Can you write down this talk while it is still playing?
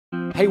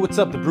Hey, what's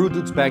up? The Brew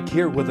Dude's back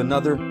here with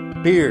another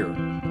beer.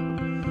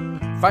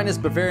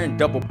 Finest Bavarian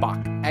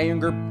DoppelBock,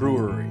 Ayinger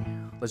Brewery.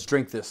 Let's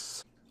drink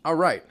this. All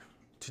right,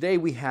 today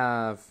we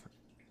have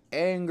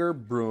Ayinger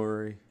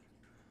Brewery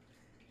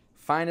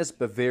Finest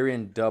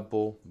Bavarian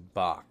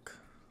DoppelBock.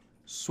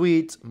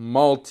 Sweet,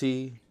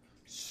 malty,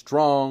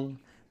 strong,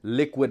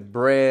 liquid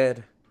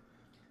bread,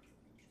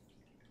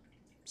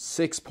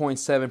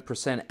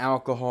 6.7%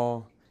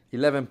 alcohol,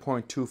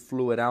 11.2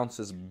 fluid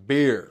ounces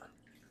beer.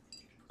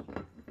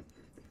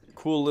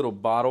 Cool little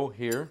bottle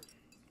here.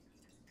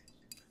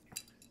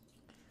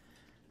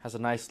 Has a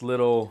nice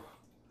little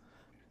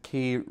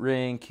key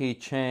ring,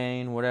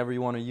 keychain, whatever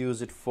you want to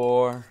use it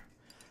for.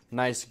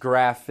 Nice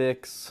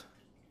graphics.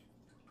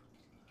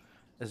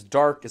 It's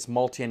dark, it's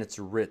malty, and it's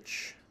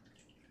rich.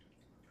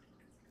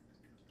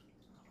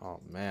 Oh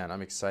man,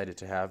 I'm excited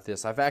to have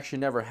this. I've actually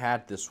never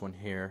had this one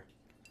here.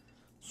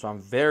 So I'm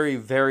very,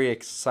 very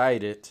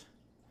excited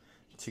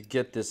to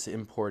get this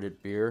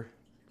imported beer.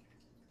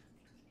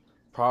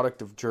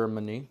 Product of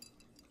Germany.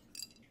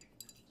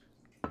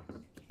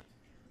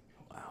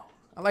 Wow.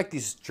 I like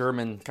these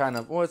German kind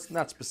of, well, it's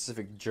not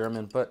specific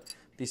German, but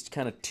these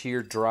kind of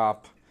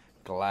teardrop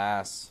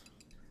glass.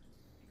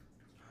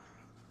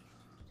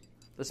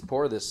 Let's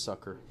pour this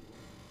sucker.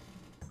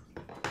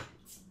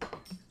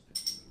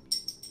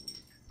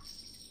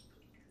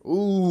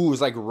 Ooh,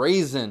 it's like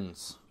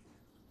raisins.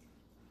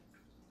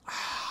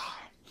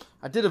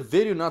 I did a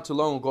video not too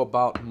long ago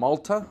about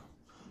Malta.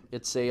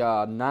 It's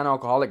a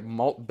non-alcoholic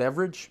malt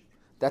beverage.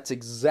 That's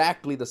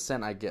exactly the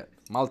scent I get.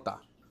 Malta.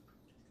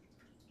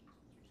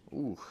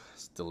 Ooh,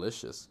 it's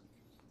delicious.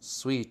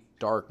 Sweet,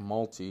 dark,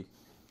 malty.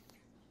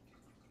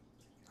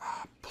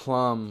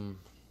 Plum,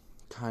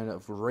 kind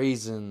of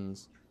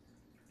raisins.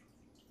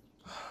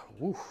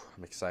 Ooh,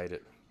 I'm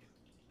excited.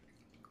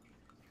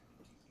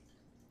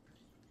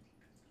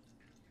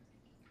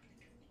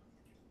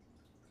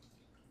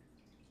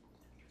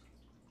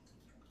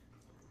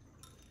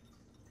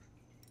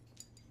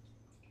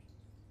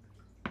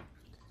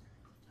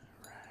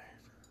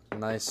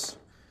 Nice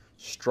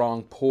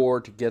strong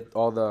pour to get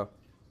all the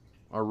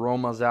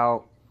aromas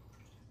out.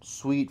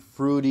 Sweet,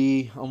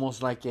 fruity,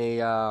 almost like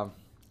a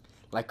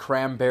like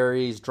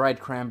cranberries, dried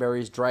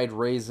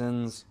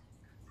raisins.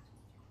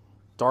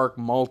 Dark,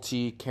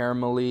 malty,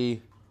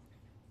 caramelly,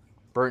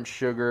 burnt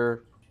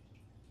sugar.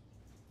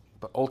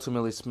 But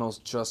ultimately smells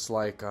just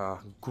like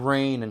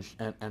grain and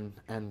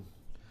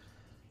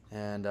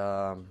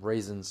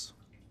raisins.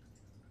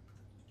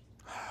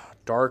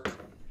 Dark.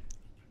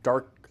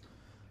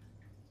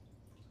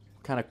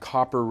 Kind of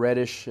copper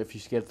reddish if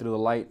you get through the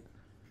light.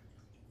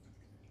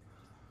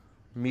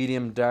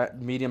 Medium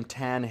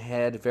tan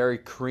head, very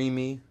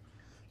creamy.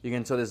 You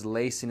can tell this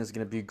lacing is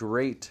going to be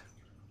great.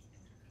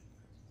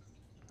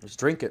 Let's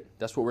drink it.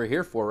 That's what we're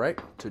here for, right?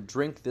 To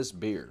drink this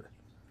beer.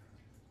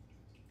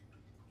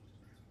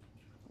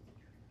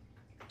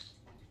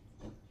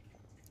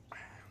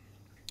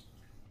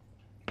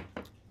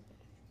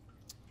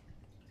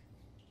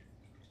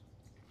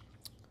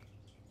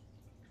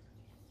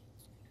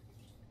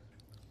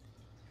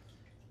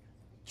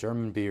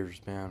 German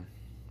beers, man.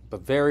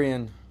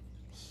 Bavarian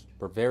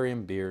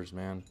beers,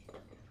 man.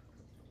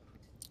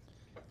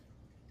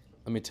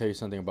 Let me tell you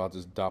something about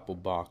this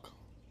DoppelBock.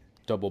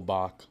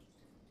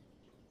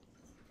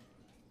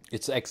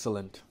 It's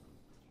excellent.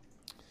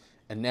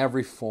 In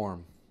every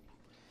form.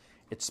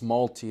 It's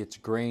malty, it's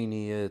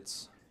grainy,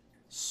 it's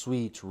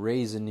sweet,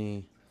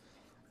 raisiny,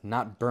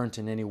 not burnt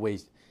in any way.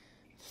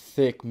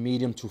 Thick,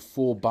 medium to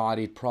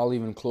full-bodied, probably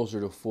even closer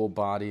to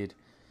full-bodied.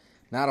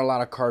 Not a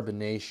lot of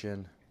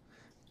carbonation.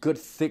 Good,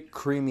 thick,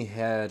 creamy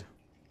head.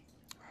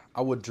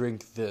 I would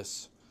drink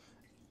this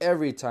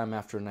every time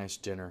after a nice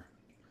dinner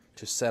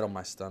to settle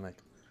my stomach.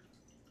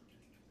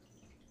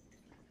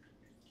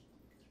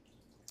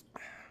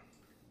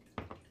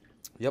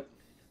 Yep.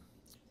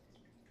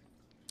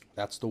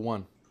 That's the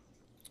one.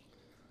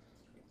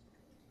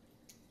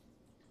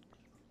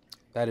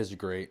 That is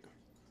great.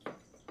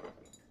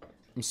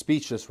 I'm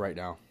speechless right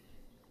now.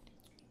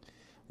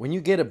 When you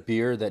get a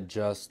beer that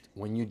just,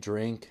 when you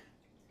drink,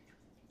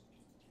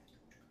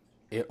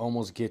 it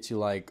almost gets you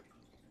like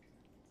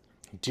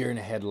deer in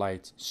the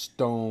headlights,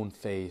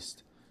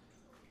 stone-faced,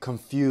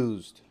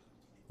 confused.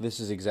 This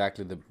is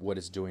exactly what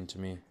it's doing to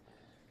me.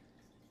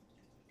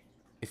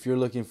 If you're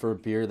looking for a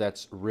beer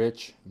that's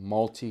rich,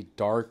 malty,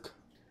 dark,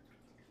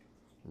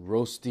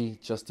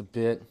 roasty just a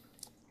bit,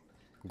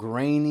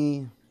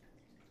 grainy,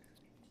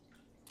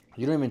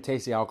 you don't even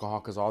taste the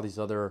alcohol because all these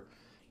other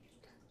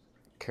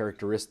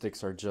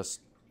characteristics are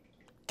just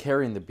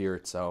carrying the beer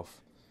itself.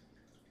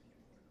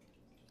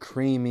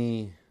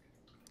 Creamy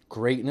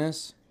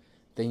greatness,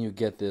 then you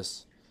get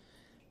this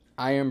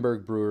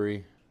Ayinger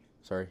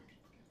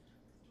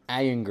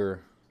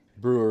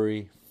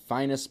Brewery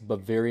Finest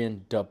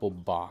Bavarian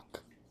DoppelBock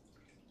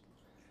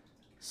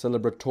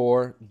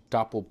Celebrator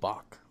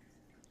DoppelBock.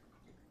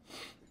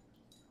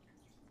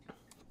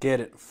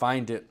 Get it,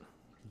 find it,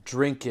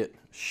 drink it,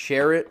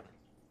 share it.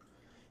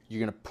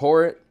 You're gonna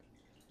pour it,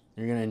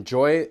 you're gonna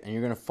enjoy it, and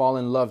you're gonna fall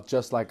in love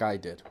just like I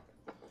did.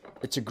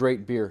 It's a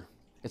great beer.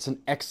 It's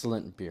an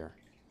excellent beer.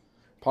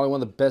 Probably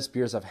one of the best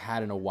beers I've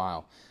had in a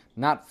while.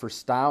 Not for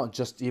style,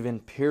 just even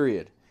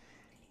period.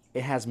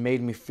 It has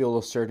made me feel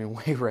a certain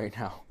way right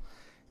now.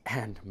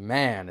 And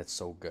man, it's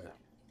so good.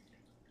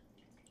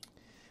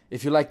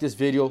 If you like this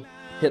video,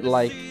 hit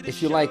like.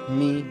 If you like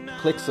me,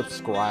 click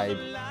subscribe.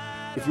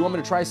 If you want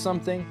me to try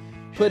something,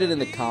 put it in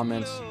the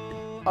comments.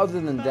 Other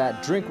than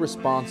that, drink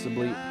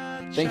responsibly.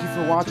 Thank you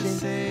for watching.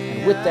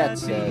 And with that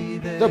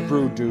said, the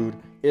Brew Dude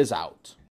is out.